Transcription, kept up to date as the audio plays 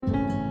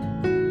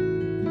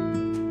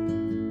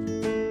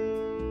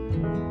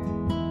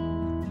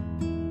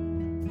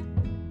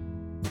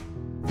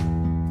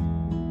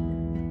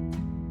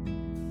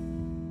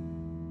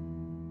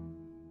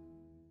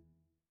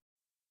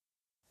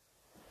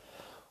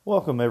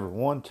Welcome,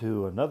 everyone,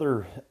 to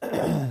another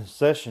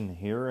session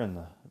here in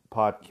the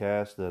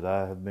podcast that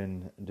I have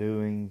been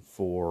doing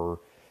for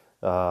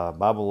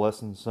Bible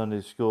Lesson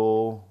Sunday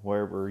School,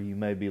 wherever you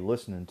may be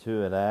listening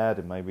to it at.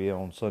 It may be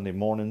on Sunday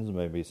mornings,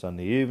 maybe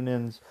Sunday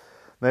evenings,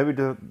 maybe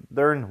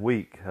during the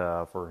week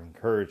for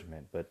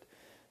encouragement. But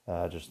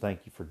just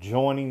thank you for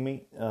joining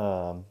me.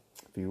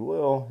 If you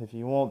will, if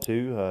you want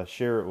to,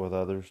 share it with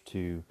others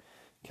to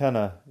kind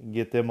of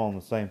get them on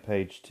the same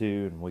page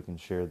too, and we can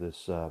share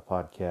this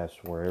podcast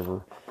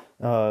wherever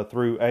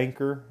through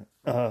Anchor.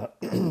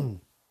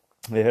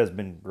 It has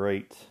been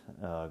great,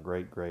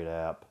 great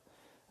app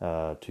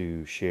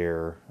to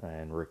share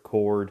and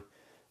record.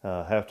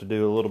 Have to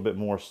do a little bit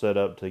more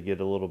setup to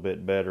get a little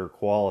bit better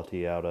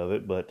quality out of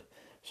it, but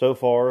so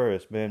far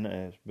it's been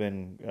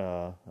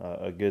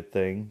a good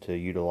thing to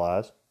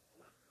utilize,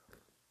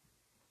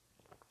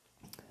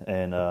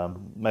 and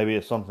maybe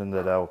it's something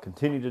that I will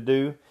continue to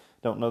do.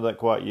 Don't know that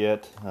quite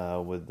yet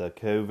with the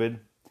COVID,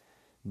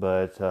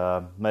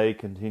 but may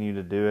continue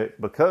to do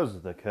it because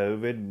of the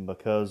COVID,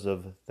 because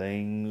of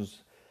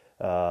things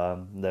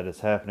that is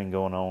happening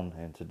going on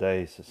in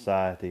today's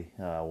society.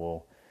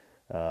 Will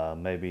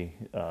maybe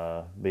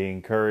be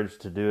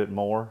encouraged to do it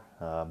more,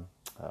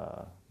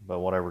 but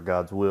whatever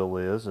God's will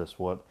is, that's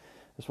what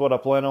I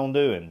plan on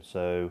doing.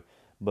 So,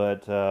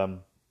 but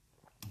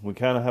we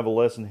kind of have a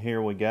lesson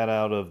here we got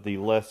out of the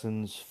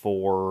lessons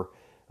for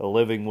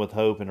living with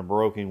hope in a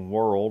broken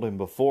world. And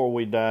before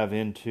we dive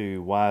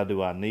into why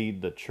do I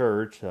need the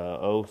church,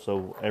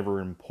 so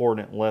ever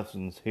important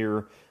lessons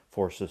here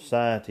for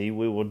society,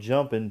 we will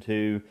jump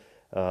into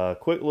a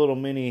quick little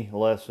mini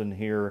lesson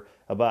here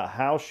about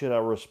how should I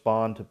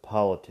respond to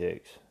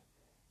politics.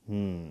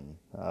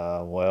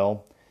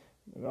 Well,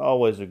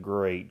 always a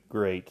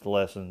great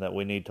lesson that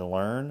we need to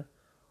learn.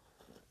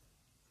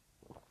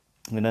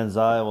 And as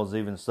I was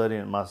even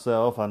studying it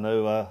myself, I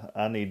know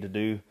I need to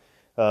do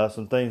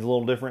some things a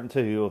little different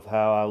too of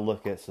how I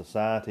look at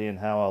society and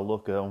how I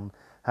look on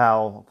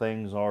how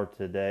things are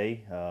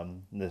today.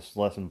 This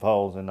lesson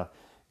falls in a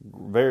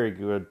very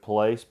good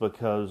place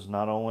because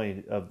not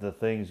only of the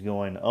things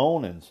going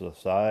on in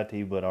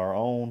society, but our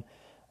own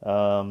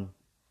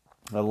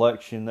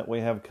election that we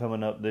have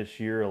coming up this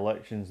year,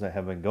 elections that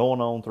have been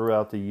going on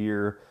throughout the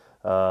year,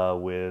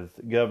 with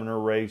governor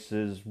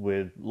races,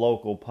 with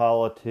local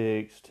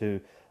politics, to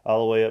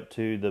all the way up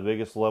to the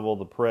biggest level,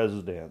 the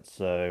president.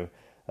 So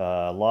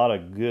a lot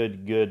of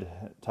good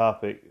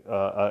topic.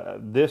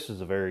 This is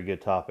a very good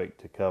topic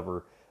to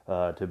cover,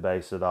 to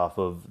base it off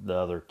of the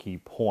other key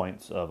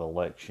points of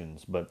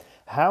elections. But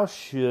how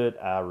should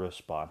I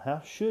respond?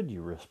 How should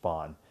you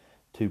respond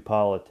to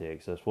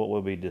politics? That's what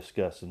we'll be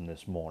discussing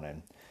this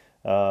morning.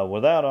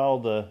 Without all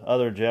the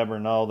other jabber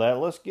and all that,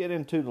 let's get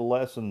into the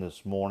lesson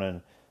this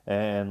morning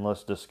and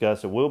let's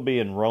discuss it. We'll be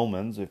in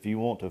Romans, if you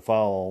want to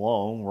follow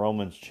along,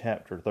 Romans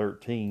chapter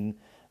 13,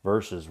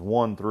 verses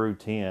 1 through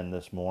 10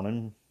 this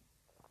morning.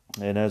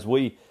 And as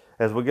we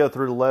go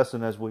through the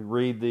lesson, as we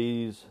read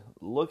these,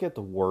 look at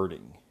the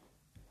wording.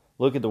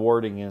 Look at the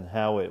wording and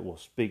how it will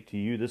speak to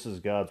you. This is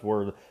God's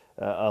word.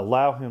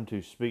 Allow Him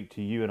to speak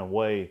to you in a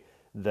way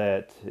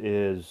that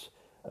is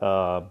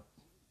a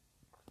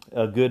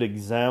good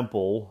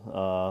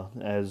example.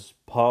 As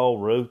Paul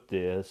wrote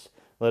this,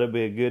 let it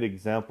be a good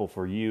example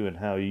for you and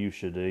how you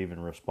should even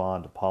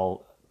respond to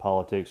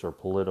politics or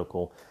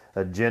political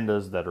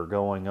agendas that are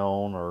going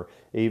on, or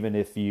even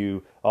if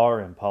you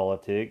are in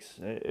politics,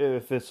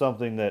 if it's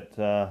something that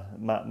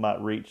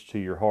might reach to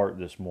your heart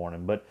this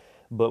morning.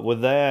 But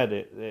with that,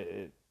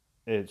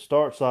 it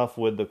starts off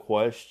with the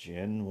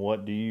question: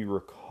 what do you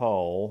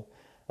recall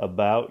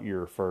about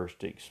your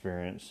first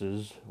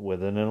experiences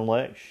with an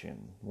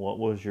election? What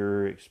was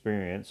your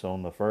experience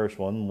on the first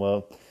one?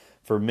 Well,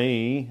 for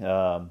me,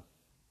 kind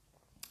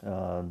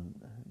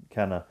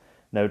of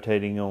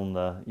notating on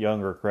the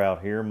younger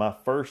crowd here, my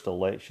first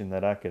election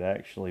that I could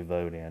actually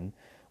vote in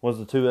was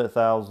the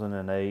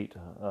 2008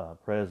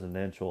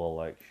 presidential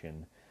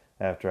election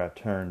after I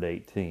turned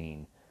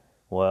 18.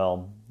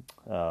 Well,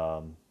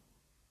 that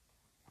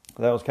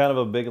was kind of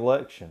a big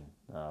election.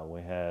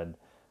 We had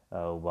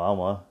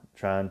Obama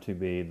trying to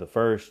be the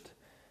first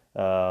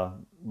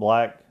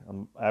black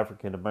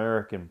African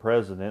American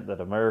president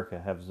that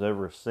America has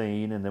ever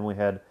seen, and then we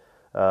had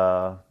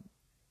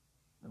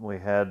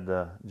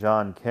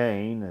John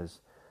Kane as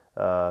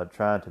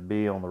trying to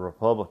be on the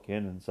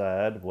Republican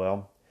side.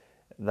 Well,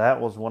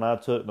 that was when I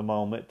took the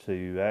moment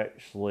to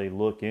actually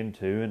look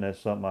into, and that's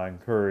something I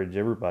encourage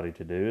everybody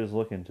to do, is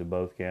look into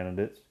both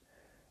candidates,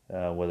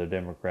 whether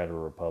Democrat or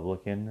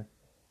Republican.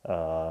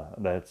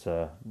 That's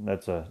a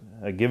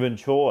given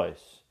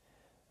choice.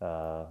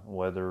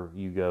 Whether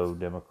you go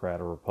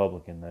Democrat or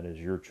Republican, that is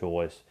your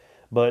choice.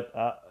 But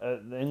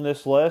in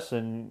this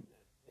lesson,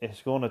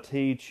 it's going to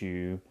teach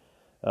you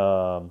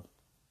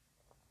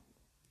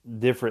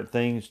different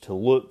things to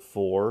look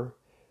for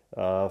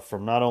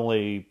from not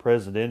only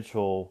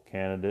presidential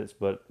candidates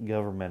but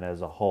government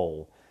as a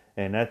whole.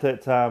 And at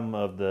that time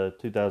of the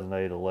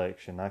 2008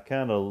 election, I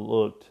kind of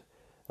looked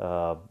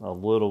a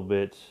little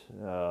bit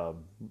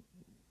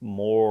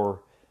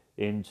more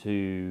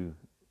into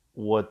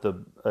what the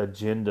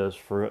agendas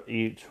for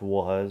each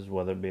was,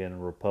 whether it be a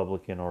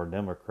Republican or a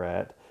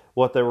Democrat,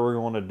 what they were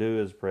going to do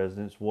as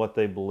presidents, what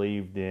they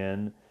believed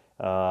in,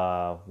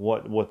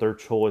 what their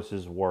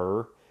choices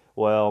were.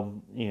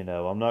 Well,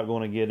 I'm not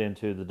going to get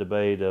into the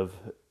debate of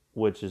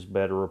which is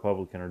better,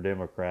 Republican or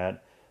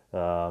Democrat,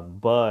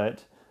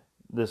 but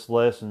this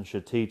lesson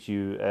should teach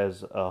you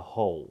as a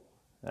whole,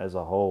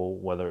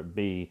 whether it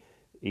be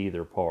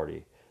either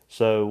party.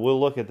 So we'll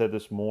look at that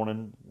this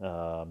morning.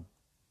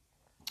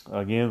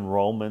 Again,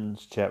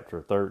 Romans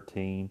chapter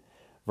 13,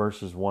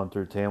 verses 1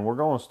 through 10. We're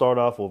going to start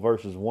off with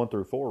verses 1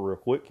 through 4 real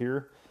quick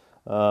here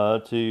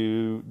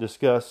to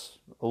discuss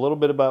a little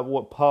bit about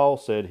what Paul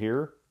said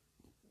here.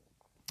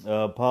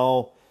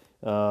 Paul,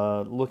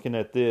 looking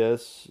at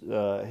this,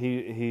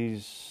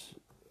 he's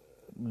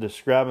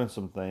describing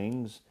some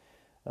things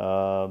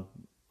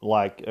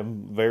like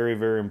very,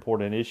 very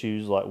important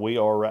issues like we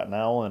are right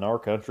now in our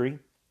country.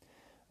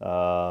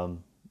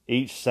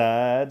 Each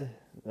side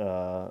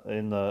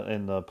in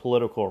the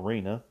political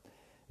arena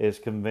is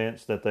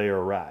convinced that they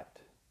are right,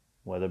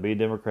 whether it be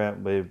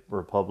Democrat, be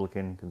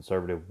Republican,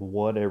 conservative,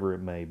 whatever it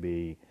may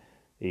be.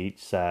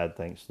 Each side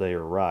thinks they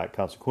are right.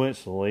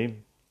 Consequently,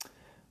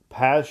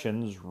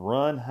 passions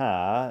run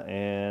high,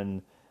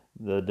 and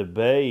the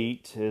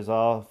debate is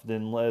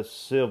often less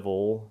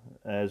civil,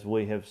 as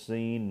we have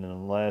seen in the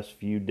last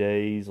few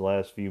days,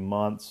 last few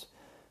months.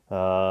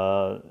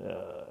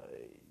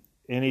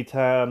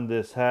 Anytime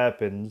this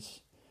happens,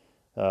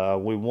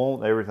 we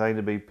want everything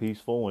to be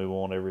peaceful. We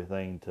want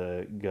everything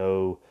to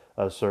go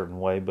a certain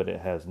way, but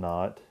it has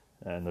not.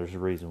 And there's a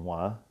reason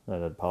why.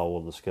 Paul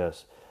will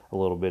discuss a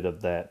little bit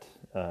of that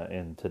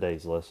in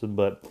today's lesson.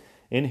 But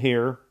in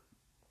here,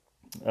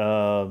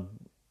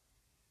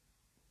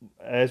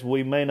 as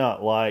we may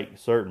not like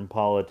certain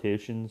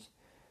politicians,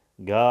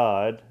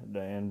 God,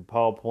 and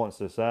Paul points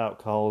this out,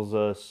 calls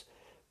us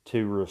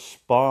to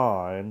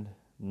respond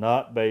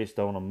not based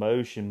on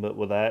emotion, but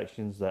with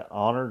actions that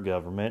honor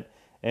government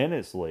and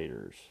its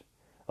leaders.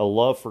 A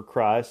love for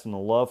Christ and a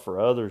love for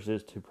others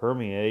is to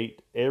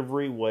permeate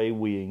every way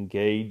we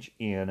engage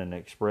in and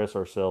express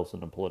ourselves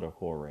in the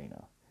political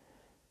arena.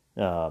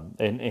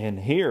 And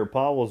here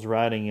Paul was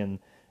writing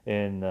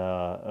in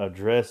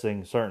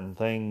addressing certain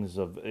things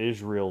of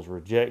Israel's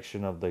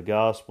rejection of the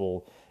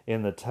gospel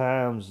in the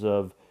times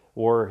of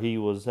where he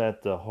was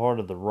at the heart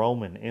of the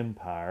Roman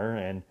Empire.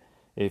 And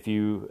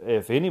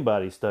if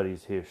anybody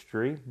studies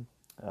history,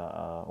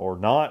 or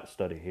not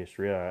study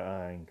history,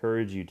 I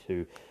encourage you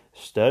to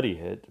study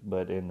it.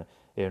 But in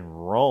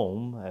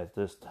Rome at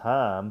this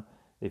time,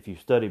 if you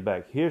study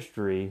back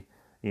history,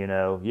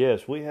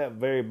 yes, we have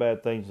very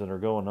bad things that are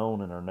going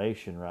on in our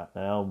nation right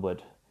now,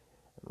 but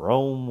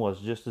Rome was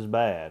just as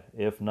bad,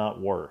 if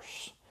not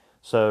worse.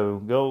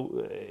 So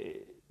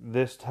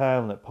this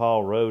time that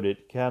Paul wrote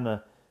it kind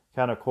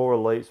of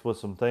correlates with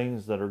some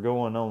things that are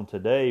going on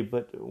today,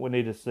 but we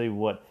need to see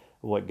what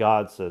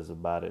God says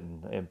about it.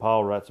 And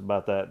Paul writes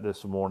about that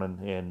this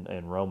morning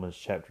in Romans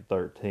chapter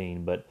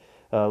 13. But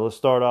let's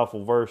start off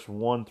with verse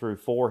 1 through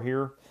 4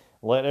 here.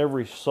 Let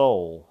every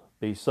soul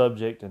be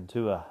subject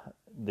unto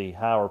the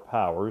higher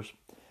powers,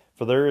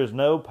 for there is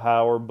no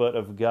power but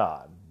of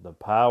God. The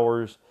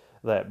powers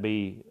that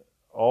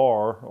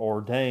are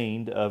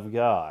ordained of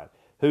God.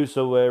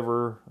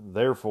 Whosoever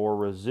therefore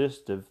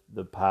resisteth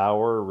the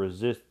power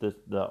resisteth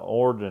the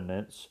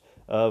ordinance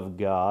of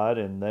God,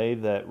 and they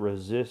that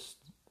resist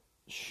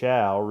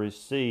shall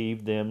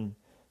receive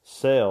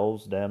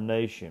themselves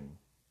damnation.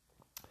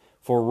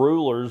 For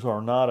rulers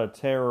are not a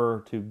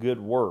terror to good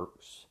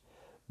works,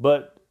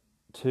 but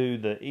to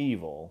the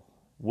evil.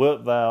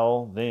 Wilt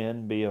thou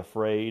then be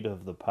afraid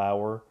of the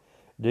power?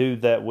 Do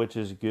that which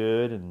is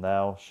good, and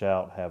thou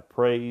shalt have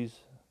praise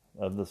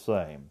of the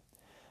same.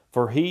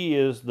 For he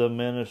is the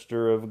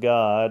minister of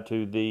God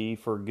to thee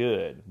for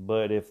good.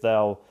 But if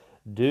thou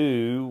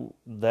do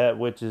that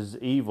which is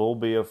evil,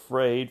 be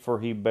afraid, for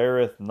he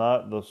beareth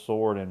not the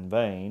sword in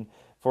vain.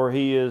 For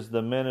he is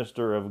the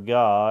minister of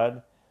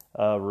God,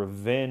 a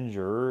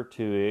revenger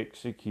to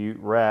execute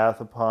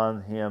wrath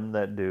upon him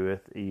that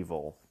doeth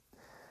evil.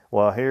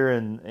 Well, here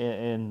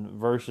in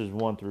verses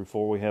 1 through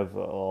 4, we have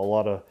a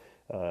lot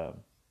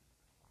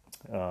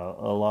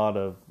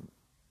of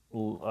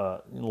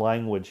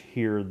language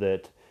here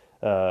that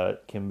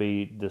can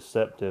be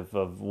deceptive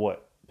of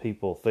what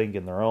people think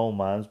in their own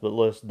minds. But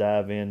let's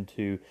dive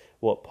into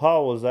what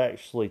Paul was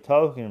actually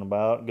talking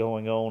about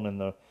going on in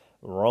the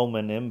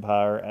Roman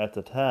Empire at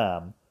the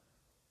time.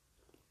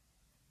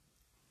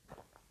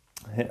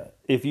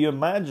 If you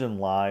imagine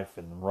life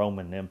in the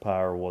Roman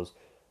Empire was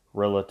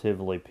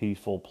relatively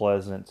peaceful,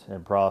 pleasant,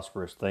 and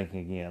prosperous, think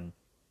again.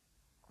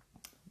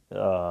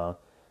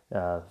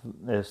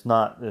 It's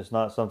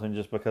not something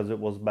just because it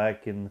was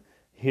back in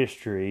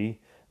history.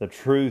 The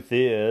truth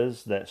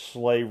is that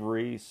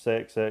slavery,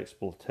 sex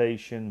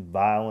exploitation,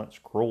 violence,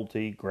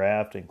 cruelty,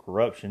 graft, and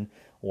corruption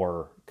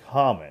were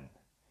common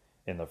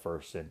in the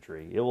first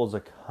century. It was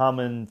a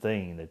common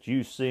thing that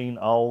you seen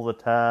all the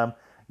time.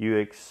 You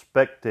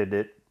expected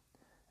it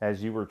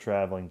as you were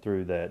traveling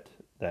through that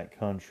that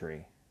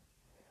country,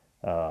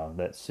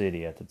 that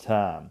city at the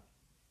time.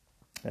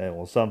 It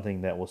was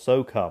something that was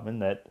so common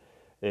that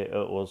it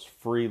was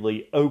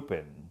freely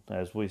open,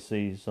 as we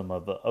see some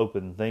of the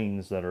open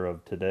things that are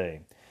of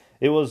today.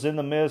 It was in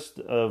the midst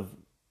of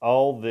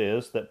all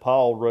this that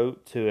Paul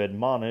wrote to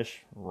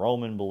admonish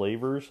Roman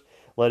believers,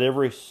 let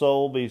every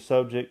soul be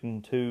subject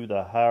unto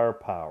the higher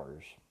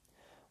powers.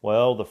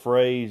 Well, the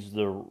phrase,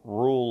 the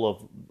rule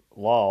of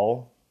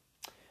law,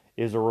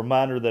 is a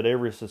reminder that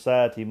every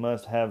society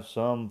must have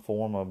some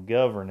form of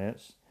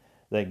governance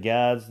that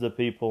guides the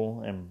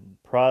people and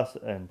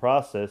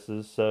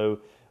processes so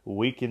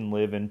we can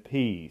live in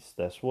peace.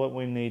 That's what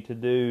we need to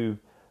do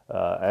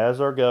as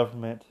our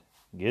government,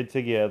 get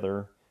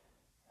together,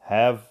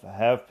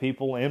 have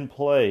people in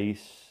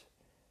place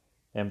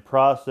and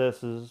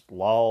processes,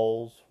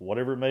 laws,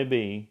 whatever it may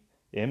be,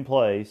 in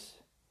place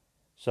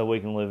so we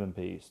can live in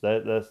peace.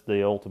 That's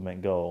the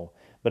ultimate goal.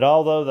 But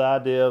although the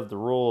idea of the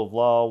rule of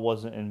law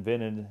wasn't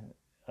invented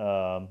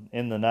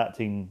in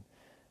the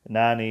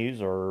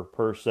 1990s or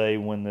per se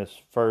when this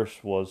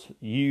first was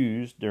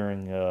used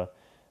during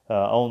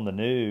on the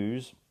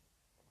news,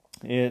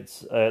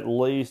 it's at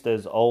least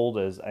as old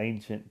as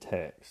ancient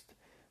text.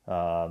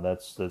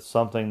 That's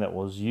something that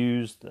was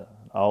used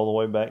all the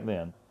way back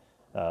then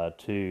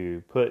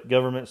to put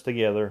governments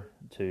together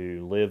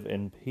to live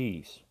in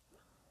peace.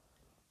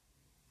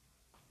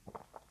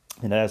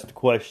 And as the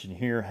question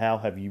here, how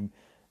have you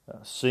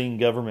seen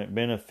government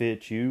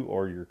benefit you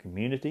or your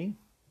community?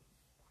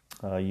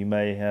 You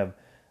may have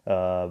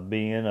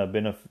been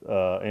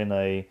in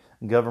a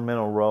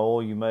governmental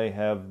role. You may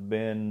have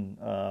been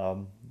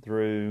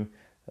through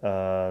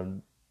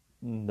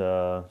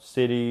the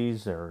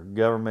cities or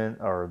government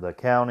or the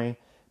county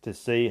to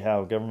see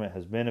how government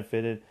has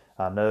benefited.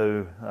 I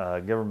know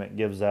government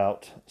gives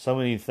out so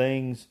many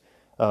things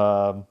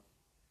throughout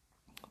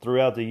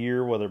the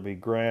year, whether it be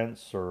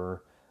grants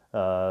or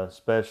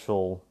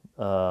special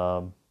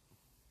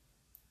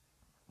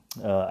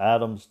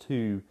items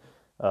to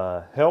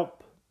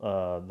help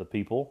the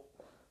people,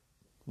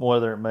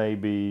 whether it may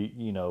be,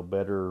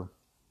 better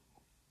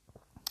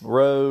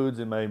roads,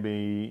 it may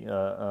be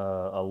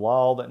a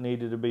law that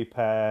needed to be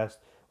passed,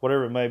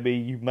 whatever it may be.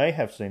 You may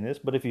have seen this,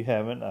 but if you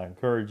haven't, I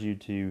encourage you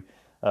to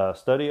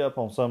study up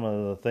on some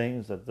of the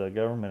things that the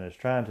government is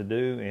trying to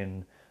do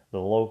in the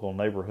local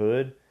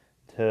neighborhood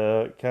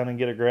to kind of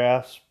get a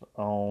grasp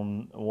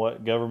on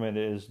what government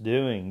is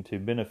doing to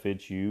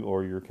benefit you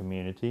or your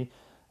community.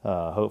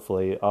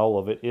 Hopefully all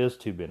of it is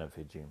to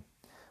benefit you.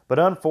 But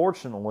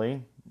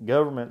unfortunately,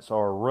 governments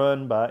are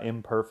run by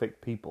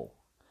imperfect people.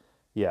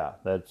 Yeah,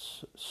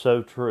 that's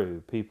so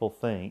true. People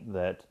think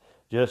that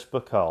just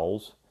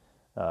because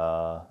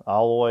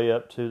all the way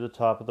up to the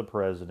top of the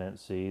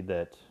presidency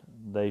that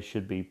they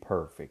should be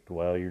perfect.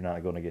 Well, you're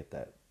not going to get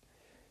that.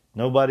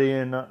 Nobody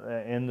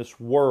in this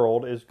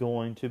world is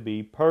going to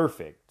be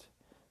perfect,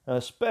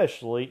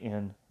 especially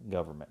in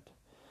government.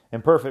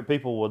 Imperfect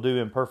people will do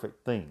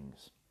imperfect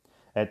things.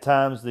 At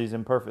times, these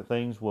imperfect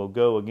things will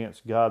go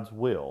against God's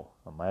will.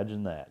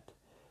 Imagine that.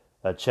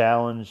 A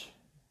challenge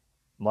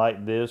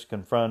like this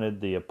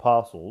confronted the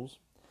apostles.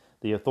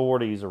 The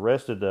authorities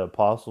arrested the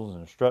apostles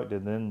and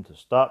instructed them to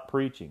stop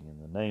preaching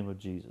in the name of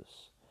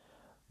Jesus.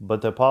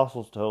 But the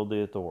apostles told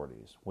the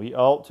authorities, we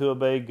ought to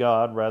obey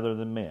God rather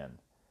than men.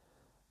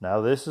 Now,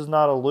 this is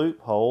not a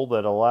loophole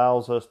that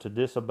allows us to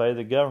disobey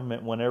the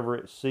government whenever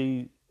it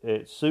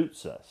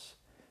suits us.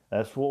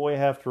 That's what we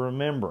have to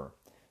remember.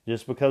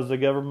 Just because the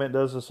government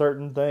does a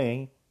certain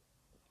thing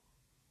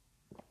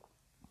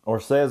or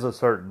says a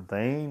certain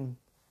thing,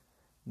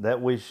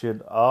 that we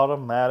should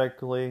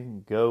automatically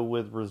go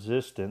with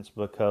resistance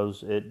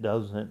because it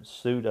doesn't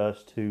suit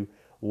us to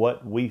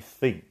what we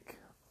think.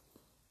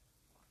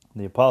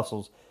 The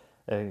apostles'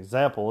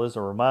 example is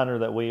a reminder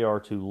that we are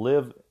to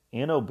live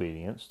in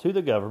obedience to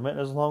the government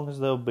as long as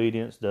the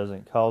obedience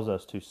doesn't cause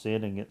us to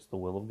sin against the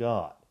will of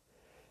God.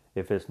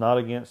 If it's not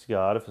against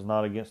God, if it's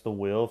not against the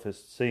will, if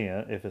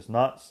it's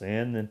not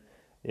sin, then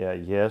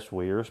yes,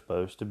 we are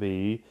supposed to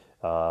be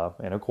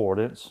in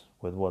accordance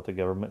with what the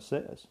government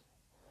says.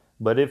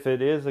 But if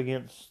it is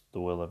against the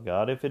will of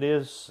God, if it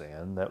is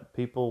sin that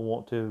people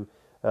want to,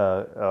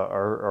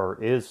 or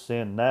is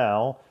sin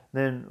now,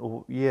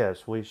 then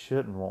yes, we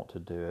shouldn't want to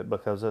do it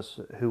because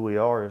that's who we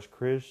are as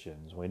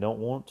Christians. We don't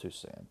want to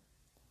sin.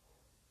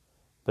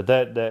 But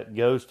that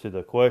goes to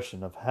the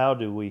question of how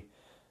do we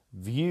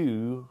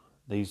view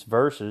these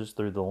verses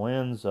through the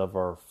lens of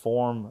our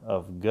form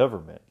of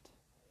government.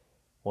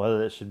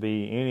 Whether it should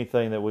be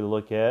anything that we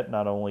look at,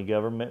 not only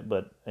government,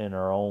 but in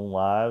our own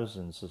lives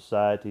and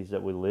societies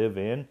that we live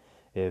in.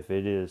 If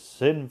it is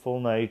sinful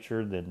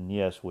nature, then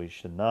yes, we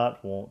should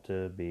not want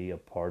to be a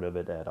part of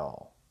it at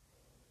all.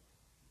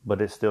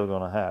 But it's still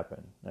going to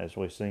happen, as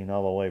we've seen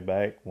all the way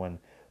back when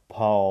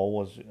Paul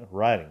was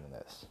writing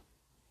this.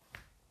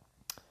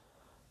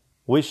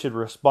 We should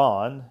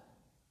respond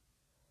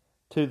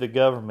to the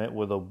government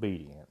with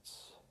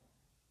obedience.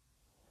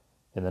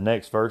 In the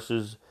next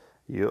verses,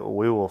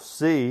 We will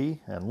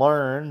see and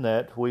learn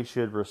that we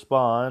should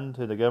respond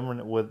to the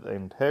government with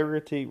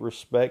integrity,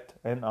 respect,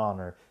 and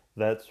honor.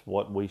 That's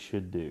what we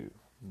should do.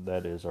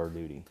 That is our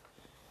duty.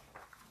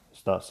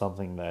 It's not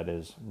something that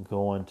is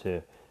going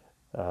to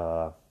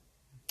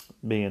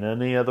be in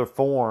any other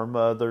form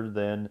other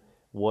than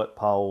what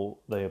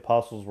Paul, the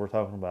apostles, were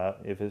talking about.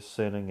 If it's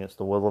sin against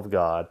the will of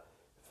God,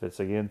 if it's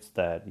against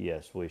that,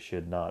 yes, we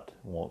should not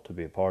want to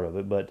be a part of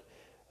it. But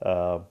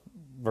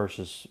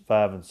verses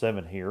 5 and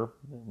 7 here,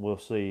 we'll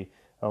see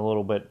a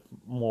little bit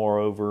more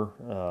over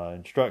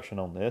instruction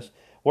on this.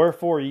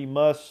 Wherefore ye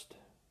must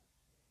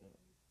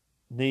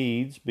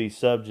needs be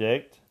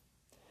subject,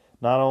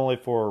 not only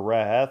for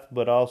wrath,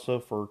 but also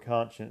for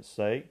conscience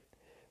sake.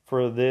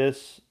 For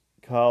this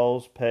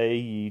cause pay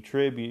ye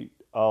tribute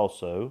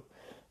also,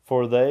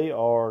 for they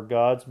are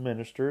God's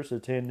ministers,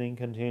 attending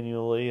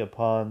continually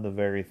upon the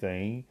very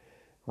thing.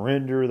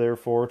 Render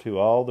therefore to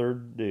all their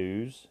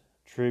dues,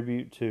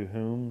 tribute to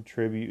whom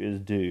tribute is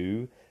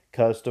due,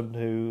 custom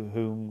to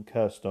whom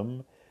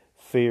custom,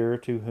 fear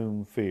to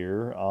whom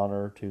fear,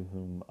 honor to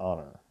whom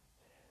honor.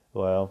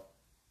 Well,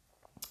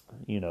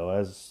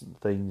 as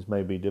things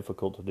may be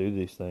difficult to do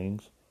these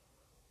things,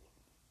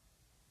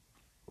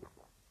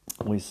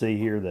 we see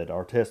here that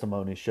our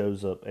testimony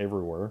shows up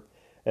everywhere.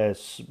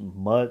 As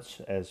much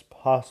as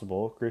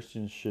possible,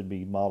 Christians should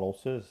be model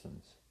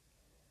citizens.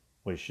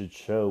 We should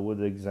show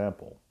with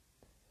example.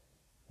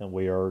 And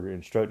we are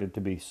instructed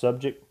to be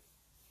subject,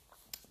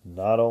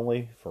 not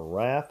only for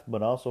wrath,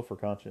 but also for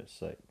conscience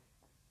sake.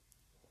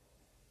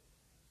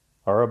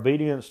 Our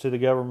obedience to the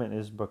government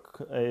is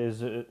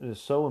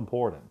so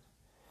important.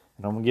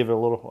 And I'm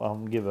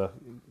gonna give a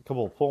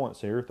couple of points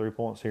here, 3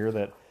 points here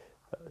that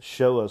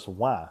show us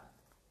why.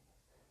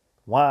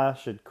 Why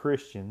should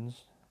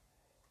Christians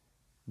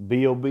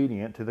be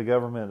obedient to the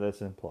government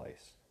that's in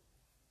place,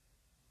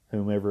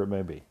 whomever it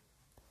may be?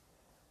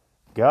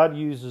 God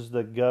uses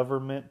the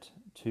government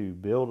to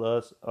build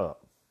us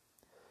up,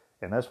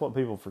 and that's what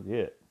people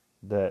forget.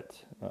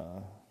 That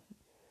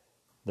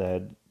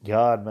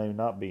God may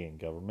not be in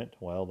government.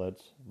 Well,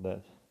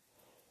 that.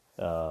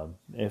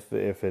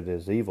 If it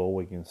is evil,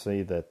 we can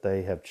see that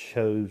they have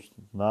chose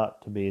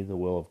not to be the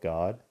will of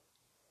God.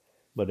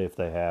 But if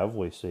they have,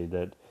 we see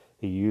that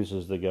He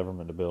uses the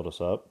government to build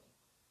us up.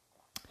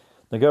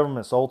 The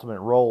government's ultimate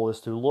role is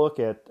to look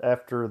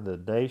after the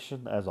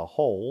nation as a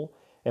whole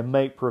and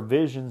make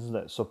provisions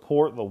that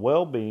support the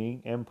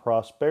well-being and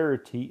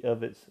prosperity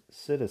of its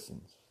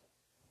citizens.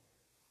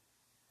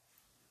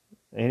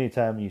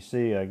 Anytime you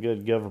see a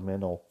good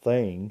governmental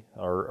thing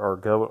or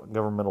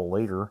governmental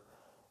leader,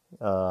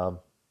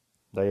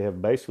 they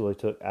have basically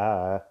took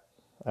I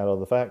out of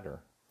the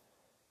factor.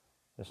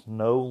 It's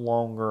no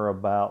longer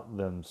about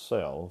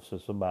themselves.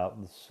 It's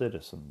about the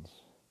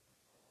citizens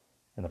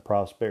and the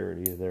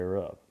prosperity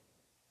thereof.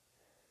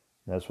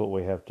 That's what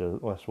we have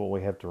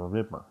to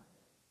remember.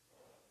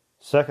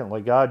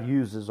 Secondly, God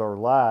uses our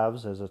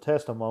lives as a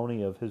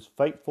testimony of His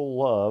faithful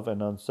love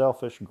and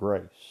unselfish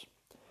grace.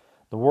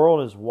 The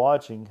world is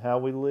watching how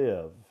we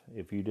live,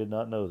 if you did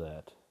not know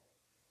that.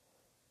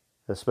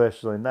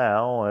 Especially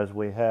now, as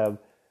we have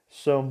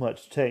so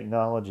much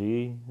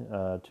technology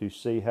to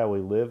see how we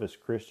live as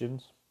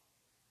Christians.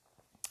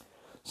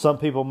 Some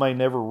people may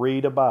never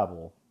read a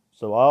Bible,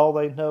 so all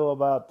they know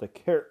about the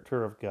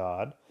character of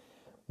God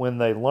when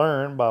they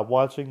learn by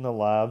watching the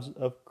lives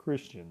of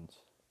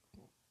Christians.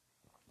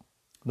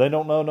 They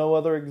don't know no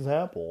other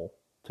example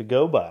to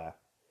go by.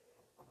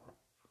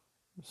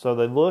 So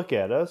they look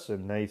at us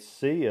and they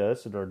see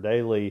us in our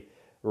daily,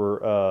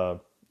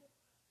 more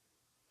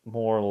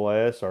or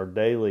less, our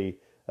daily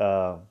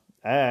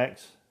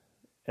acts,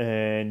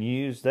 and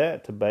use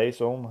that to base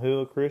on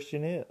who a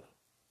Christian is,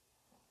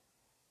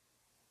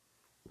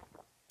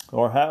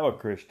 or how a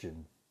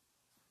Christian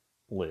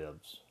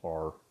lives,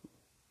 or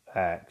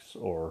acts,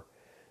 or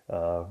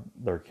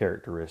their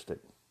characteristic.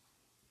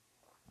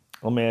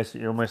 Let me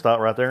stop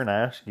right there and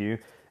ask you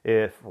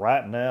if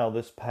right now,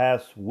 this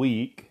past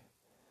week,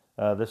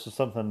 this is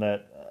something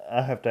that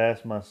I have to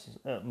ask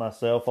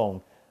myself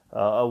on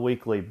a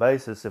weekly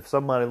basis. If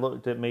somebody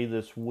looked at me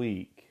this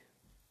week,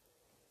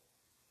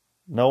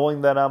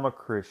 knowing that I'm a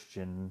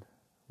Christian,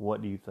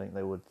 what do you think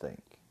they would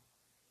think?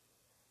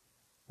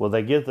 Will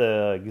they get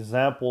the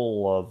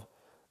example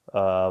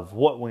of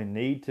what we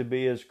need to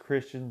be as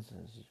Christians,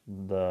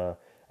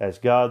 as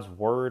God's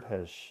Word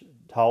has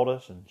taught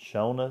us and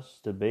shown us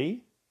to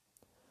be?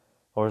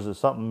 Or is it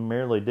something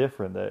merely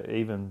different that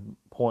even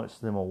points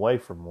them away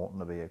from wanting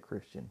to be a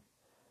Christian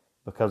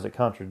because it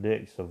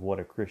contradicts of what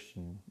a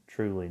Christian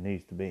truly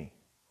needs to be?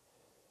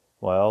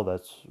 Well,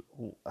 that's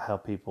how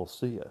people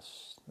see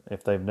us.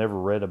 If they've never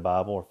read a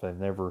Bible, or if they've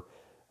never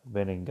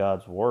been in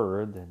God's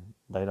Word, then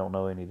they don't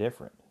know any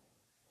different.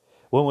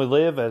 When we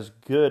live as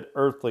good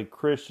earthly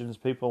Christians,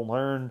 people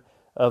learn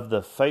of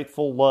the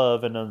faithful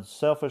love and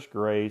unselfish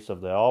grace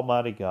of the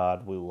Almighty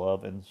God we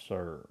love and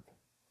serve.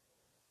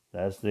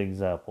 That's the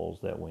examples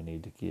that we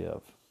need to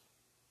give.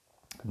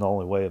 And the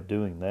only way of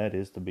doing that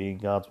is to be in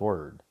God's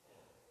Word.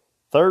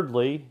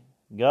 Thirdly,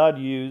 God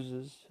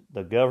uses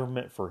the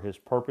government for His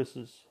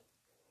purposes.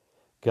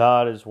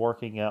 God is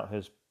working out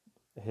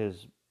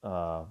His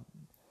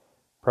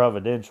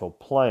providential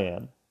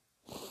plan.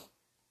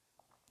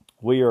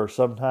 We are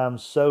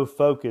sometimes so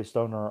focused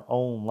on our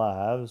own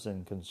lives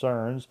and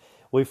concerns,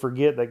 we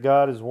forget that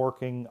God is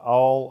working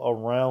all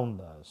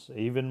around us,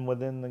 even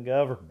within the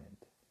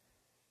government.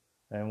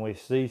 And we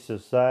see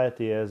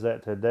society as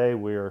that today.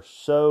 We are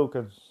so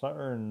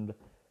concerned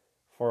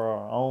for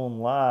our own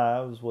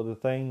lives with the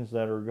things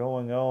that are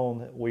going on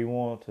that we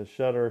want to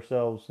shut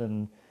ourselves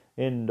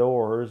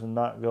indoors and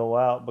not go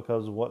out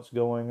because of what's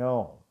going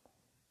on.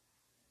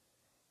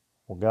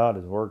 Well, God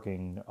is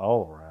working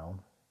all around,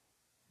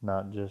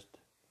 not just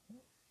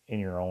in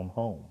your own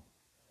home.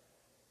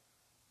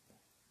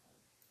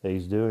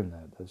 He's doing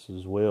that. This is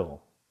His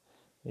will,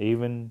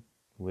 even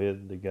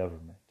with the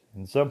government.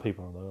 And some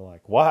people are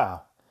like,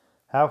 wow,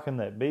 how can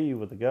that be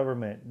with the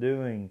government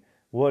doing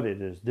what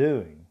it is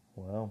doing?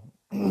 Well,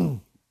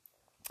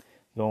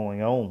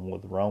 going on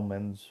with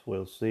Romans,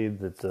 we'll see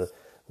that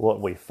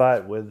what we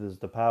fight with is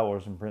the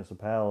powers and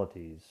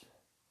principalities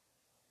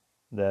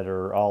that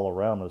are all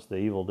around us, the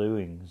evil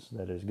doings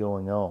that is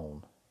going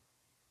on.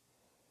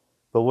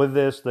 But with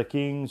this, the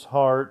king's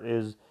heart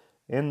is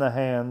in the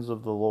hands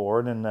of the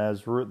Lord, and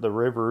as the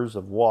rivers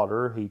of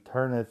water, He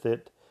turneth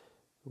it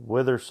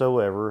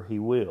whithersoever He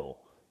will.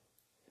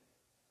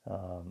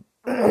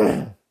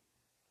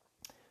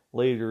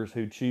 Leaders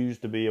who choose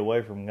to be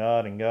away from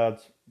God and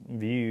God's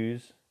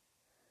views,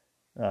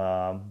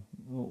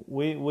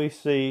 we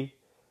see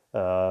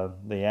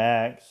the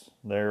acts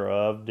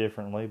thereof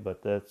differently,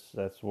 but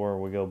that's where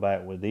we go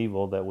back with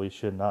evil that we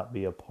should not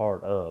be a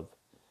part of.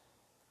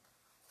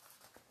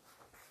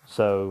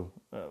 So,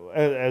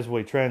 as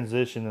we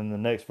transition in the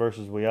next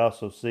verses, we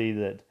also see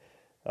that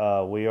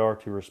we are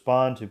to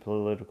respond to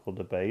political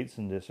debates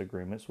and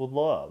disagreements with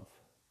love.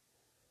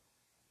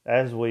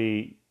 As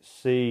we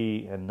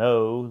see and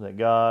know that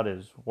God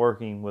is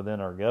working within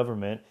our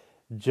government,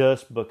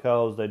 just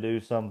because they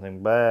do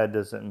something bad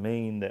doesn't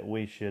mean that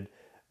we should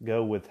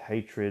go with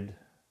hatred.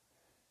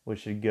 We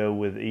should go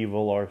with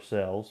evil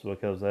ourselves,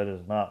 because that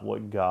is not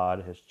what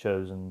God has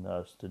chosen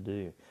us to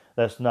do.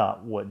 That's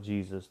not what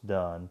Jesus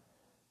done.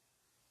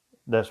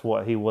 That's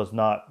what He was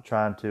not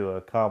trying to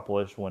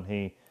accomplish when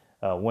He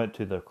went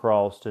to the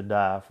cross to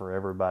die for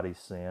everybody's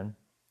sin.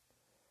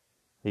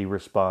 He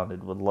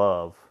responded with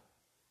love,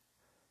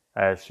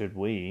 as should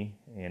we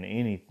in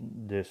any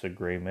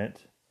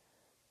disagreement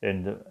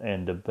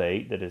and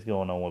debate that is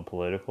going on with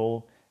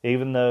political.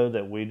 Even though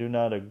that we do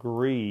not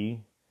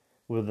agree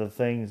with the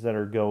things that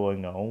are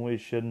going on, we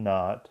should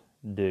not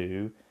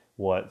do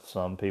what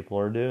some people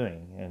are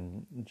doing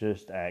and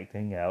just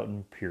acting out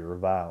in pure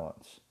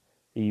violence,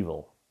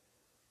 evil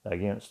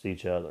against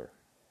each other.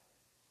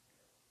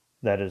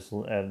 That is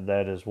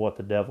what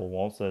the devil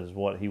wants. That is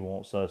what he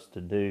wants us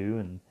to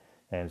do,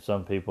 and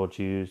some people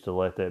choose to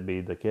let that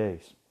be the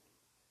case.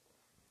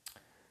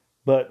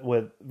 But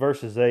with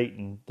verses 8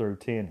 and through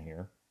 10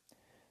 here,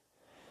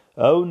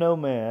 owe no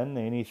man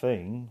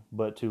anything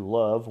but to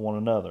love one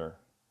another,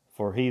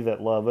 for he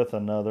that loveth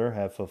another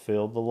hath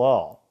fulfilled the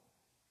law.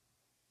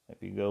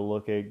 If you go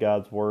look at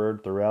God's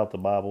word throughout the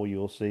Bible,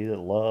 you'll see that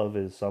love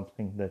is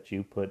something that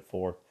you put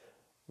forth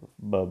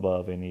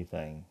above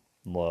anything.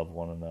 Love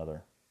one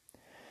another.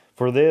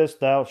 For this,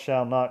 thou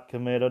shalt not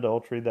commit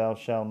adultery, thou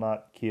shalt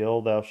not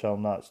kill, thou shalt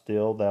not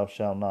steal, thou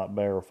shalt not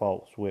bear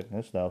false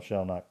witness, thou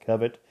shalt not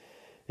covet.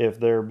 If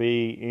there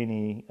be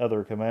any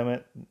other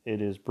commandment,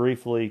 it is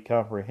briefly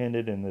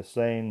comprehended in the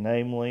same,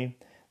 namely,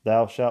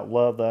 thou shalt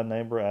love thy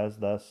neighbor as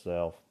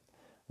thyself.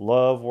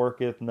 Love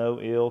worketh no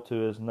ill to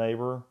his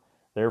neighbor,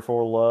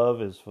 therefore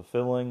love is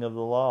fulfilling of the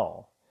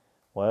law.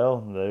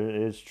 Well, that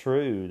is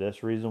true.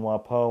 That's the reason why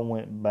Paul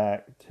went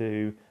back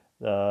to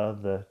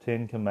the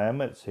Ten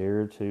Commandments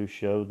here, to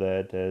show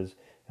that as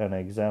an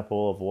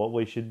example of what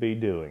we should be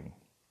doing.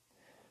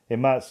 It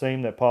might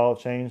seem that Paul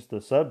changed the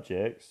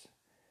subjects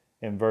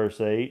in verse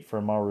 8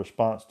 from our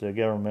response to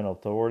governmental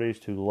authorities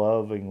to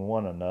loving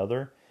one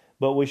another,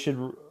 but we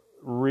should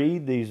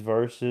read these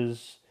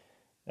verses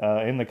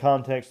in the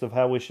context of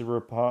how we should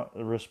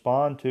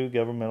respond to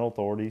governmental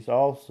authorities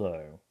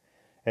also.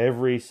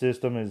 Every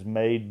system is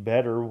made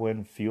better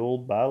when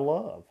fueled by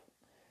love,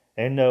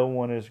 and no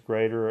one has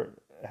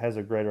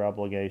a greater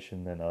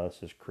obligation than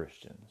us as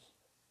Christians.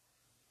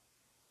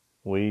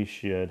 We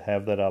should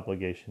have that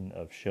obligation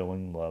of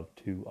showing love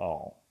to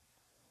all.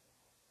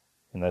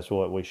 And that's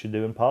what we should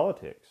do in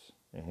politics,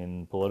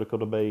 in political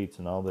debates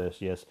and all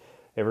this. Yes,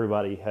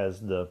 everybody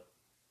has the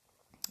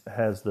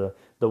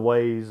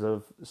ways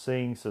of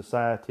seeing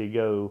society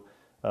go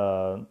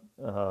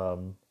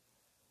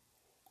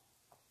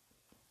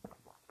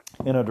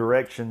in a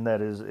direction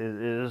that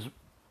is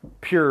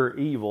pure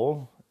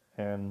evil,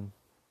 and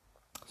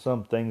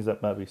some things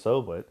that might be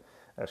so, but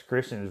as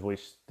Christians we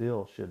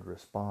still should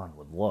respond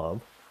with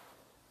love.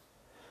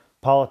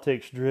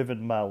 Politics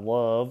driven by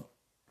love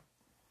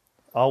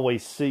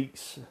always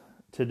seeks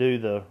to do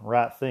the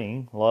right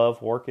thing.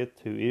 Love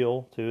worketh to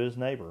ill to his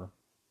neighbor,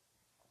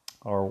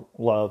 or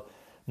love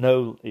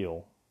no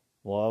ill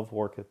Love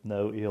worketh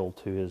no ill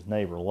to his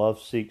neighbor.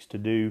 Love seeks to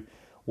do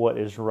what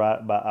is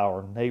right by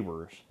our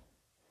neighbors.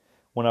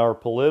 When our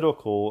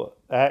political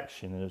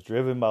action is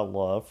driven by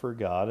love for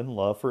God and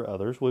love for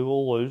others, we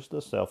will lose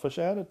the selfish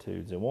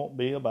attitudes. It won't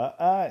be about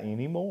I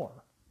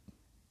anymore.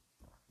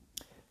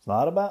 It's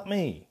not about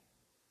me.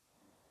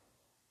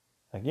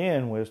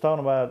 Again, we was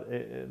talking about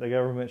the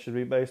government should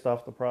be based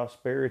off the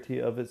prosperity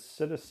of its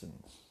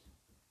citizens.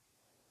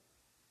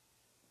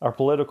 Our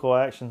political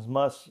actions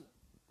must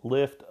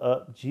lift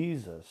up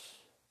Jesus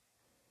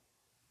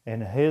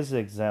and his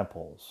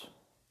examples.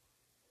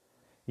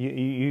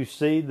 You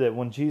see that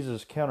when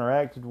Jesus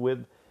counteracted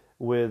with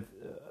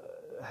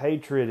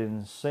hatred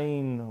and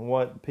seeing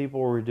what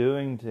people were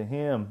doing to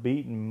him,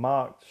 beaten,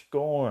 mocked,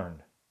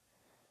 scorned,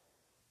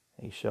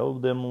 he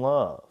showed them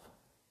love.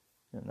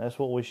 And that's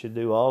what we should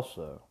do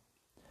also.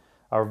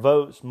 Our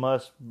votes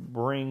must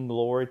bring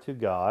glory to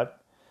God.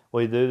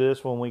 We do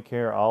this when we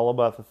care all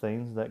about the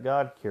things that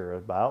God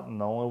cares about,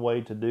 and the only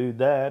way to do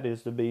that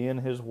is to be in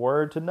his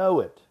word to know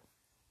it.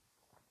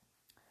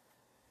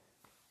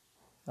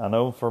 I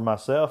know for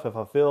myself, if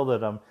I feel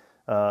that I'm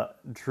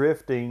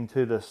drifting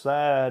to the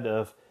side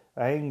of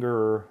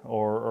anger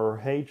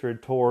or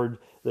hatred toward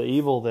the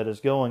evil that is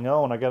going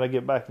on, I got to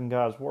get back in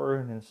God's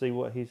word and see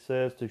what he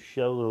says to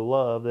show the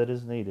love that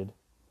is needed.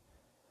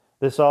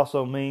 This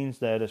also means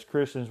that as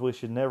Christians, we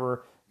should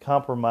never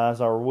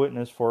compromise our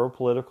witness for a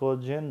political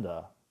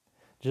agenda.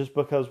 Just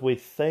because we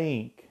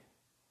think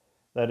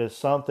that if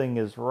something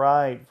is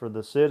right for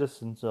the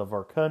citizens of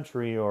our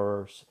country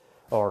or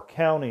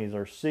counties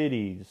or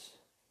cities,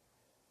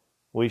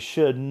 we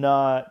should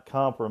not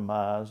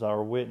compromise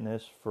our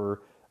witness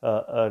for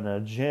an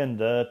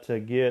agenda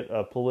to get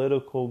a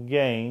political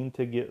gain,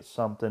 to get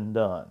something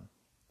done.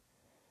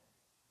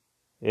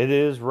 It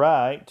is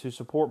right to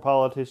support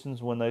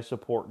politicians when they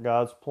support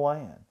God's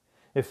plan.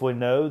 If we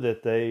know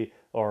that they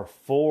are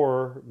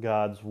for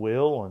God's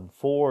will and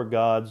for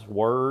God's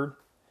word,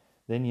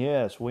 then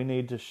yes, we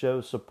need to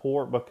show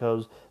support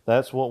because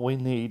that's what we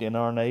need in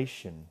our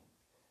nation.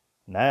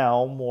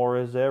 Now more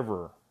as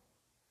ever.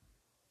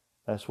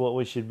 That's what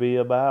we should be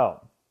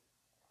about.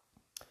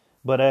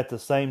 But at the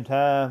same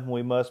time,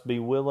 we must be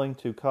willing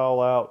to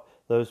call out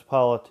those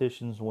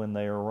politicians when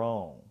they are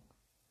wrong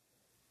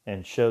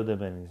and show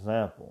them an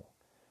example.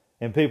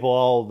 And people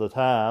all the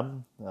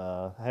time,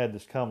 I had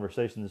this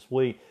conversation this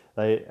week,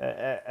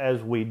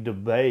 as we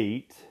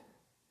debate,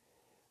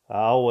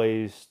 I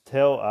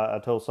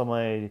told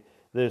somebody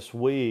this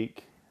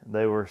week,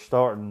 they were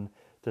starting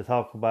to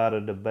talk about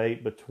a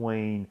debate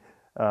between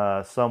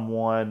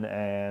someone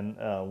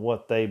and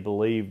what they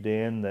believed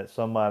in that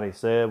somebody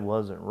said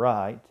wasn't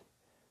right.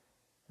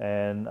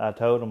 And I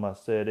told them, I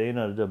said, in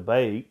a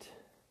debate,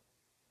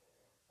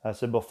 I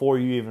said, before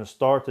you even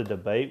start the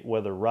debate,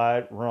 whether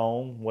right,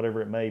 wrong,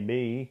 whatever it may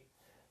be,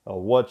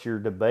 or what you're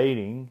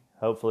debating,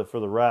 hopefully for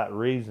the right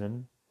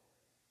reason,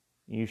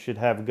 you should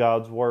have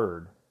God's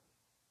word.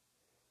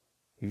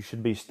 You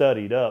should be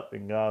studied up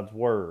in God's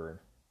word.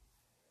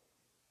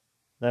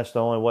 That's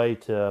the only way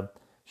to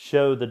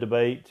show the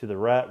debate to the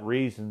right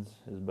reasons,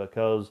 is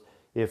because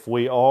if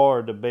we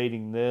are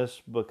debating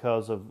this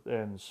because of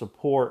and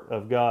support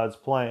of God's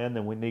plan,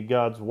 then we need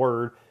God's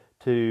word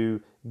to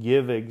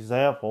give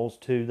examples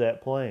to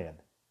that plan.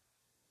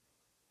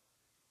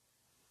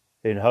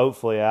 And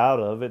hopefully out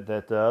of it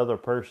that the other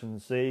person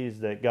sees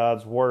that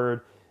God's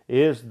word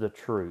is the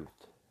truth,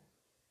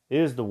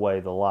 is the way,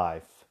 the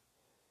life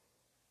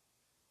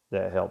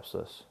that helps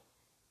us.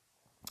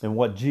 And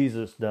what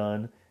Jesus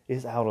done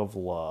is out of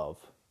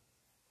love.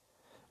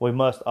 We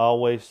must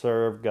always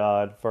serve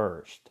God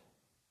first.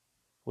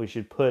 We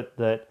should put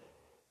that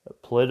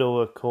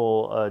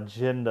political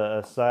agenda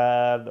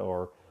aside,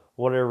 or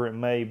whatever it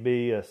may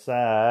be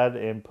aside,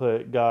 and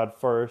put God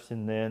first,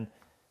 and then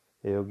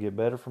it'll get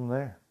better from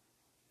there.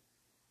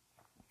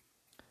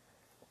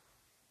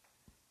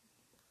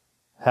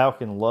 How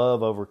can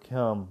love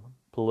overcome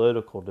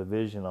political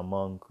division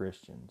among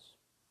Christians?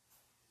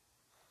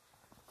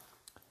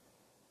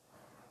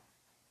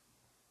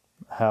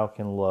 How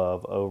can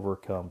love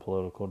overcome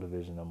political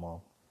division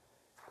among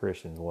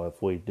Christians? Well,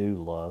 if we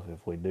do love,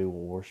 if we do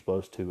what we're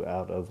supposed to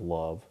out of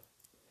love,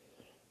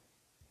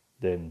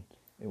 then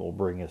it will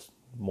bring us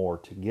more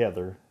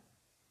together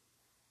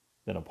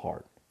than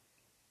apart.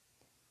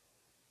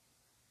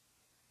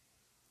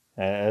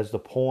 As the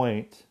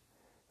point,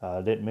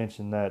 I didn't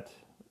mention that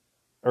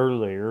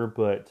earlier,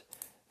 but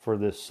for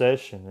this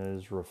session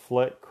is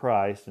reflect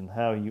Christ and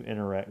how you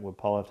interact with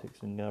politics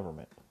and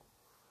government.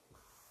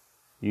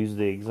 Use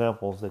the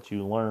examples that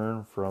you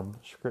learn from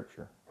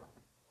Scripture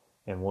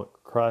and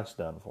what Christ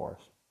done for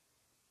us.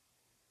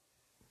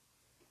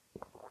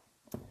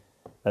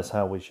 That's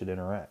how we should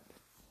interact.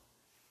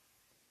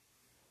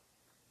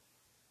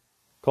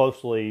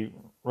 Closely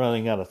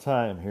running out of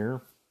time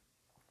here.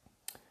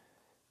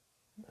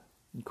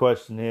 The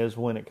question is,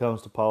 when it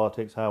comes to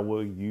politics, how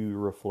will you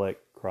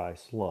reflect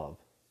Christ's love?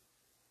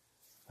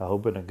 I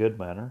hope in a good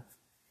manner.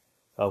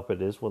 I hope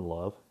it is with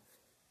love.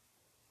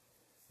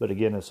 But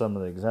again, as some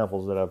of the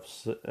examples that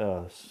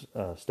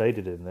I've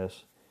stated in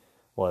this,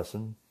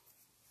 lesson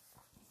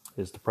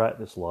is to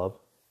practice love.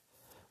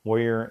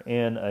 We're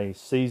in a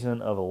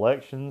season of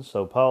elections,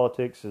 so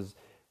politics is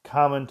a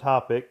common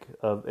topic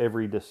of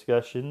every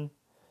discussion.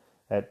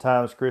 At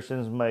times,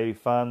 Christians may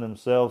find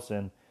themselves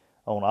on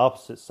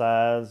opposite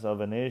sides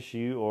of an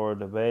issue or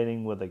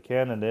debating with a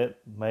candidate.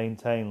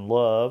 Maintain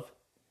love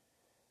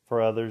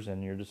for others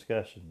in your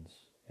discussions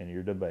and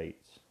your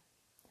debates.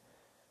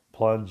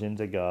 Plunge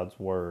into God's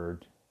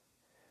Word.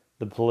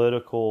 The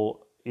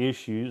political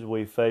issues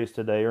we face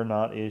today are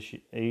not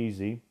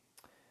easy.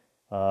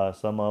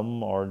 Some of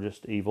them are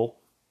just evil.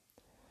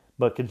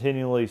 But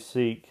continually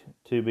seek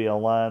to be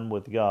aligned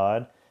with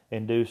God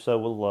and do so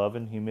with love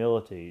and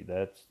humility.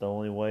 That's the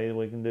only way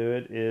we can do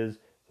it, is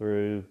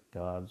through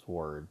God's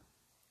Word.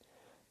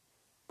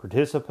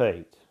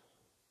 Participate.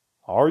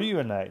 Are you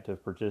an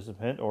active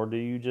participant, or do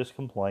you just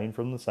complain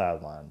from the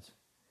sidelines?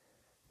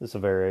 This is a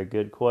very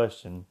good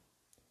question.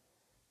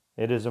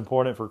 It is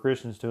important for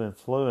Christians to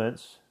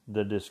influence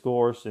the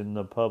discourse in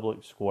the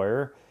public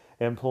square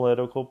and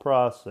political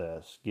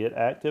process. Get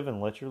active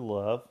and let your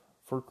love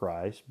for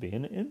Christ be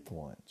an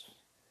influence.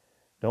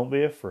 Don't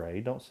be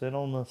afraid. Don't sit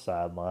on the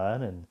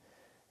sideline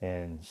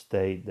and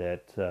state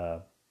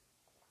that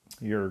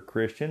you're a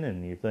Christian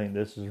and you think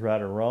this is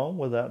right or wrong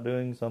without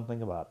doing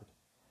something about it.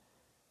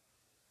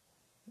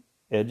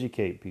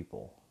 Educate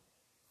people.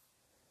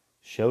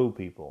 Show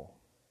people.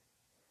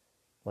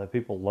 Let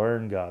people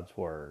learn God's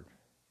Word.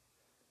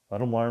 Let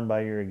them learn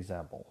by your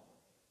example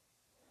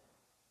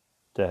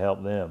to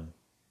help them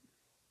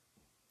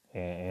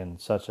in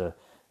such a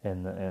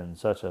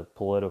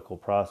political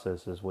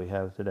process as we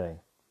have today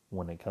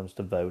when it comes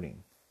to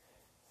voting.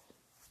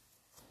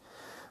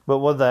 But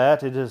with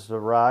that, it is the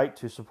right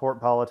to support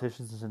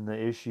politicians in the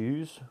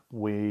issues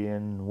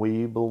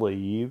we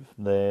believe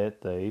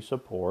that they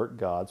support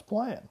God's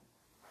plan.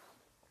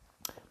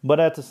 But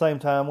at the same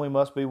time, we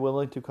must be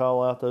willing to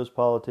call out those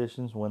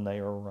politicians when they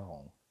are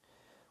wrong.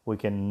 We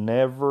can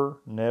never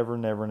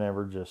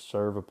just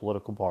serve a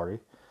political party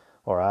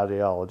or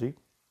ideology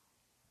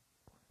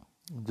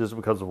just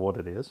because of what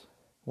it is.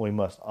 We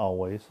must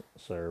always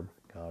serve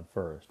God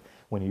first.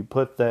 When you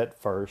put that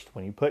first,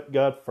 when you put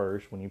God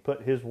first, when you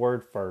put His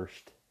Word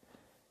first,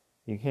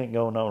 you can't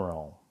go no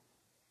wrong.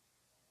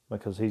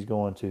 Because He's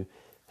going to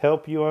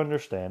help you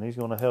understand. He's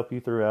going to help you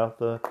throughout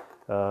the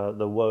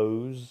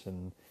woes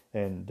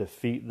and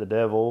defeat the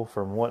devil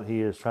from what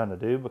he is trying to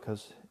do,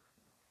 because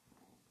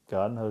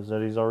God knows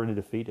that He's already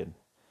defeated.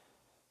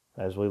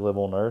 As we live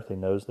on earth, He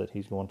knows that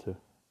He's going to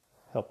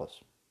help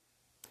us.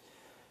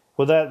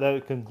 With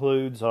that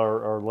concludes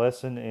our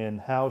lesson in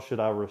how should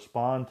I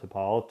respond to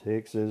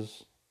politics,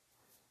 is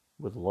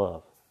with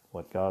love,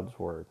 with God's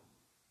Word,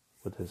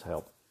 with His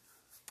help.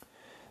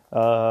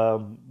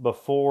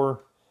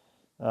 Before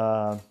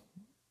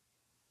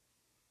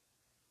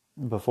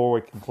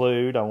we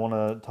conclude, I want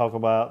to talk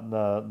about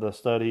the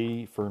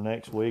study for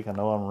next week. I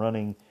know I'm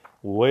running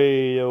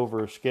way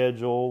over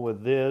schedule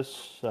with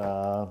this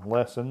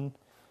lesson.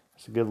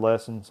 It's a good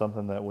lesson,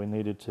 something that we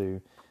needed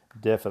to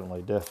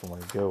definitely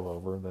go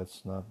over.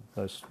 That's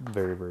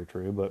very, very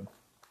true. But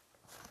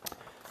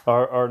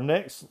our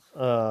next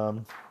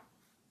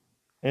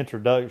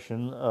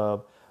introduction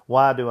of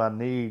why do I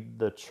need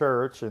the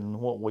church, and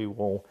what we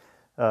will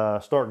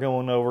start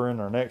going over in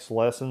our next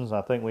lessons.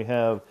 I think we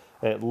have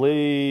at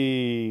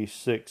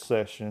least 6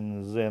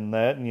 sessions in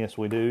that, and yes,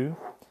 we do.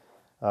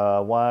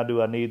 Why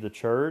do I need the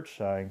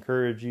church? I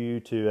encourage you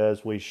to,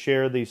 as we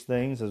share these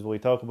things, as we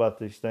talk about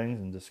these things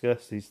and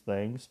discuss these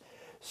things,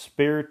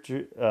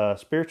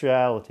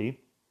 spirituality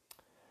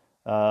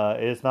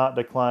is not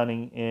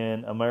declining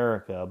in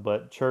America,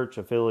 but church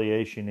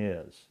affiliation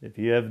is. If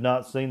you have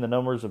not seen the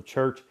numbers of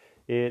church,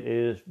 it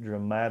is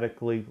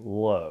dramatically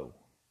low.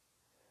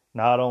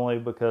 Not only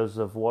because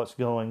of what's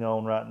going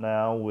on right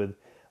now with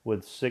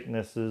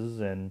sicknesses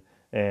and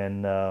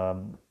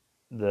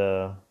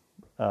the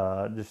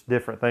just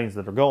different things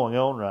that are going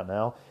on right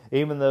now.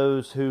 Even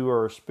those who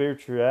are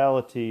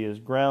spirituality is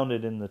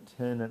grounded in the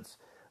tenets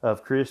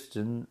of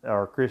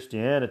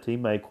Christianity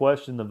may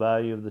question the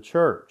value of the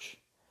church.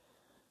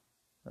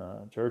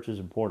 Church is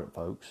important,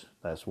 folks.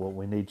 That's what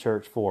we need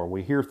church for.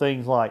 We hear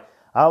things like,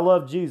 I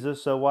love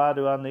Jesus, so why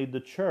do I need the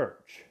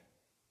church?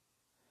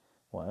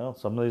 Well,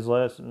 some of these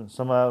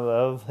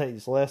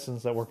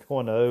lessons that we're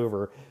going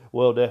over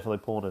will definitely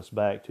point us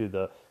back to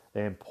the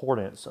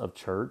importance of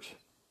church.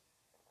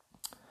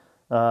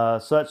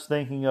 Such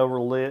thinking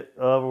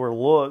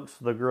overlooks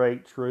the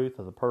great truth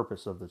of the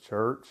purpose of the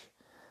church.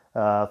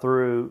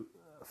 Through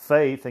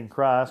faith in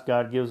Christ,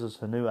 God gives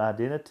us a new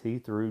identity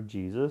through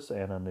Jesus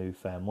and a new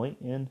family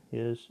in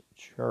His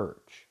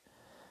church.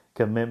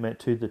 Commitment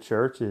to the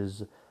church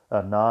is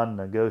a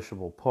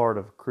non-negotiable part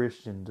of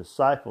Christian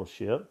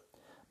discipleship.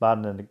 By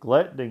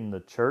neglecting the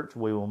church,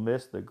 we will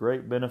miss the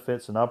great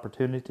benefits and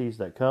opportunities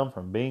that come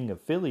from being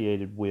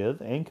affiliated with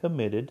and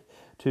committed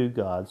to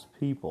God's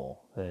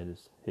people, that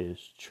is His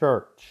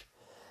church.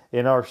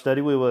 In our study,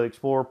 we will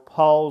explore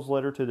Paul's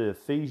letter to the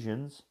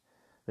Ephesian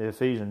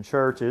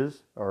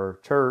churches,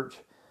 or church,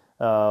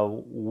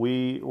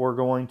 we were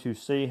going to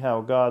see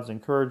how God's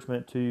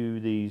encouragement to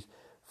these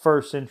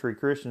first century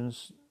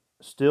Christians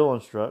still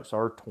instructs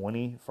our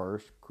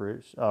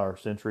 21st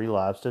century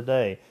lives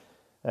today.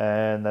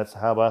 And that's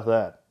how about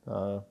that?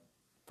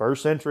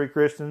 First century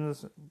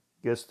Christians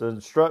gets the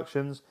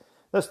instructions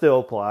that still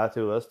apply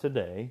to us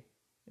today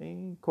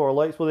and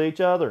correlates with each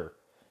other.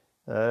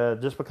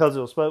 Just because it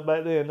was spoke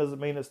back then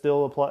doesn't mean it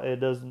still apply. It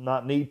does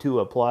not need to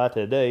apply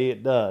today.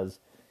 It does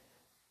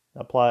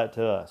apply it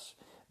to us.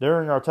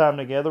 During our time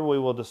together, we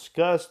will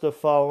discuss the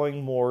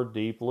following more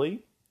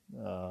deeply.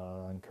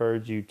 I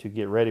encourage you to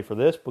get ready for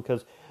this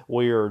because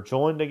we are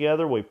joined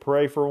together. We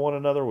pray for one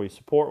another. We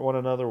support one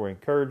another. We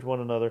encourage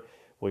one another.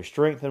 We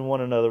strengthen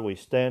one another. We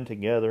stand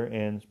together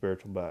in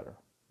spiritual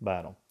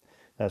battle.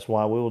 That's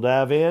why we will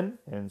dive in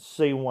and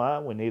see why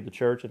we need the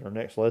church in our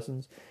next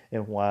lessons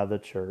and why the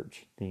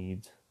church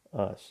needs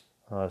us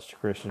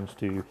Christians,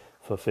 to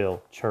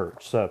fulfill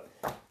church. So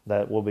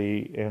that will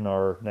be in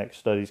our next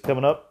studies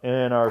coming up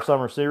in our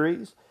summer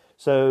series.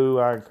 So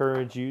I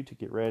encourage you to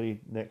get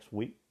ready next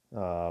week.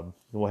 Go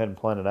ahead and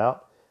plan it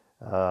out.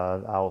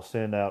 I'll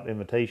send out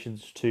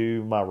invitations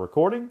to my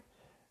recording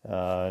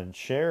and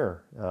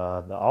share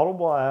the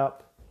Audible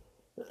app.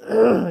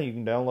 You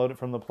can download it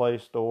from the Play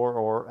Store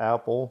or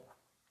Apple,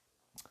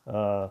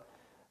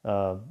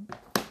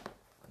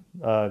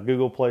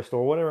 Google Play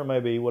Store, whatever it may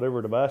be,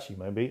 whatever device you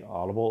may be.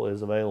 Audible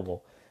is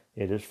available.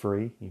 It is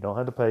free. You don't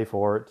have to pay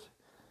for it.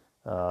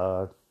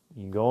 You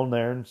can go on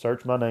there and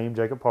search my name,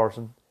 Jacob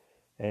Parson,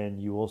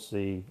 and you will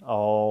see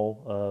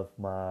all of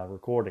my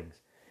recordings.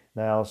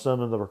 Now,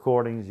 some of the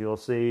recordings, you'll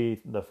see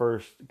the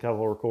first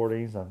couple of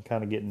recordings, I'm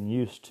kind of getting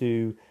used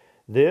to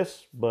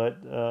this, but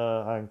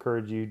I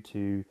encourage you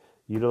to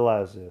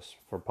utilize this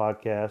for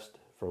podcast,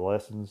 for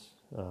lessons,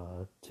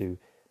 to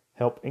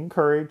help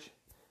encourage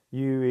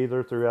you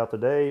either throughout the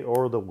day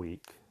or the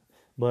week.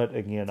 But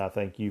again, I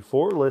thank you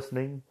for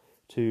listening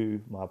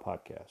to my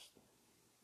podcast.